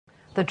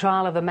The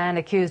trial of a man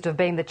accused of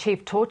being the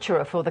chief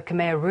torturer for the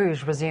Khmer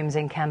Rouge resumes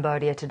in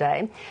Cambodia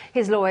today.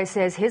 His lawyer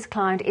says his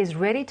client is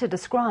ready to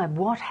describe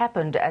what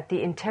happened at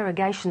the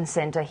interrogation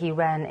centre he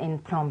ran in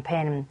Phnom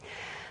Penh.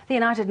 The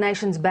United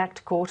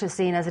Nations-backed court is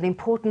seen as an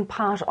important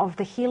part of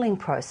the healing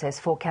process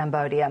for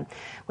Cambodia,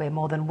 where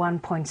more than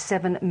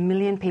 1.7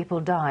 million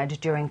people died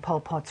during Pol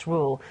Pot's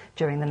rule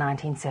during the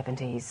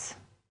 1970s.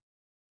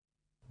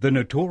 The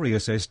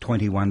notorious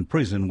S21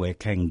 prison where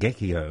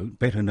Kangekio,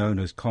 better known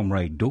as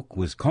Khmer Duch,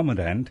 was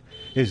commandant,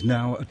 is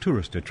now a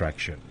tourist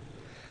attraction.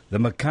 The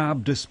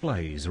macabre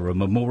displays are a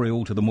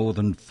memorial to the more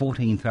than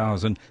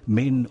 14,000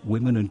 men,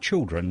 women and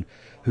children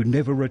who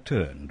never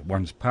returned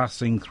once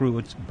passing through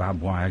its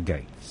barbed wire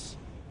gates.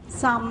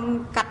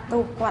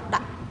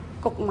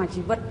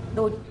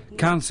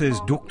 Khan says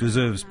Duch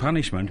deserves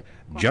punishment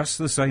just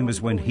the same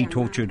as when he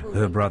tortured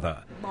her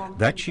brother.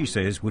 That, she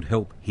says, would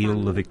help heal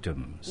the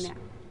victims.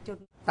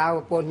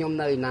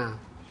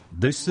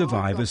 This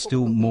survivor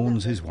still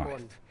mourns his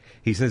wife.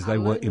 He says they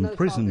were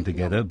imprisoned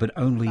together, but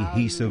only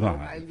he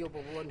survived.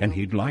 And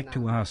he'd like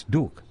to ask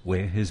Duch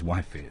where his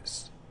wife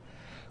is.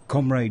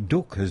 Khmer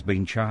Duch has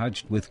been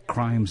charged with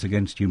crimes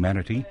against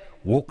humanity,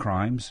 war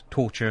crimes,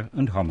 torture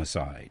and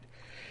homicide.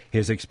 He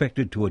is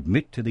expected to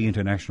admit to the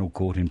International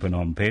Court in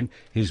Phnom Penh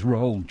his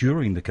role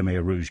during the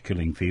Khmer Rouge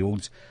killing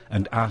fields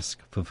and ask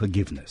for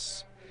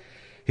forgiveness.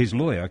 His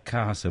lawyer,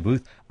 Kha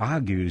Savuth,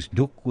 argues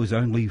Duch was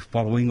only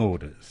following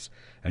orders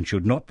and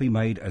should not be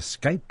made a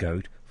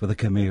scapegoat for the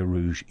Khmer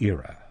Rouge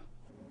era.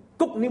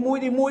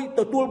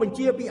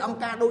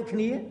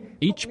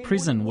 Each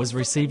prison was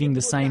receiving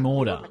the same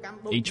order.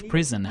 Each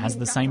prison has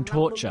the same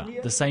torture,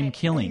 the same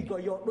killing.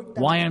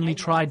 Why only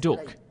try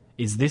Duch?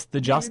 Is this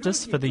the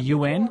justice for the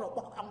UN?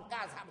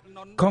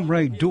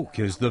 Khmer Duch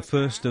is the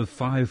first of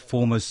 5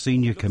 former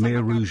senior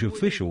Khmer Rouge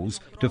officials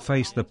to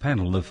face the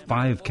panel of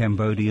 5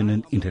 Cambodian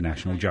and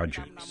international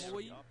judges.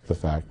 The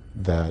fact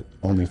that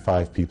only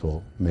 5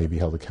 people may be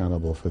held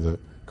accountable for the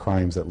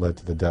crimes that led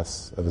to the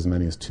deaths of as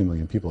many as 2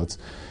 million people,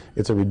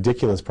 it's a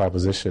ridiculous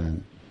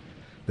proposition.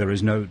 There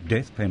is no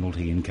death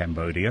penalty in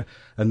Cambodia,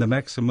 and the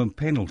maximum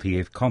penalty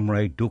if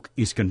Khmer Duch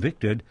is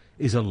convicted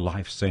is a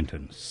life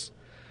sentence.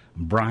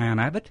 Brian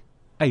Abbott,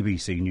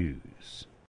 ABC News.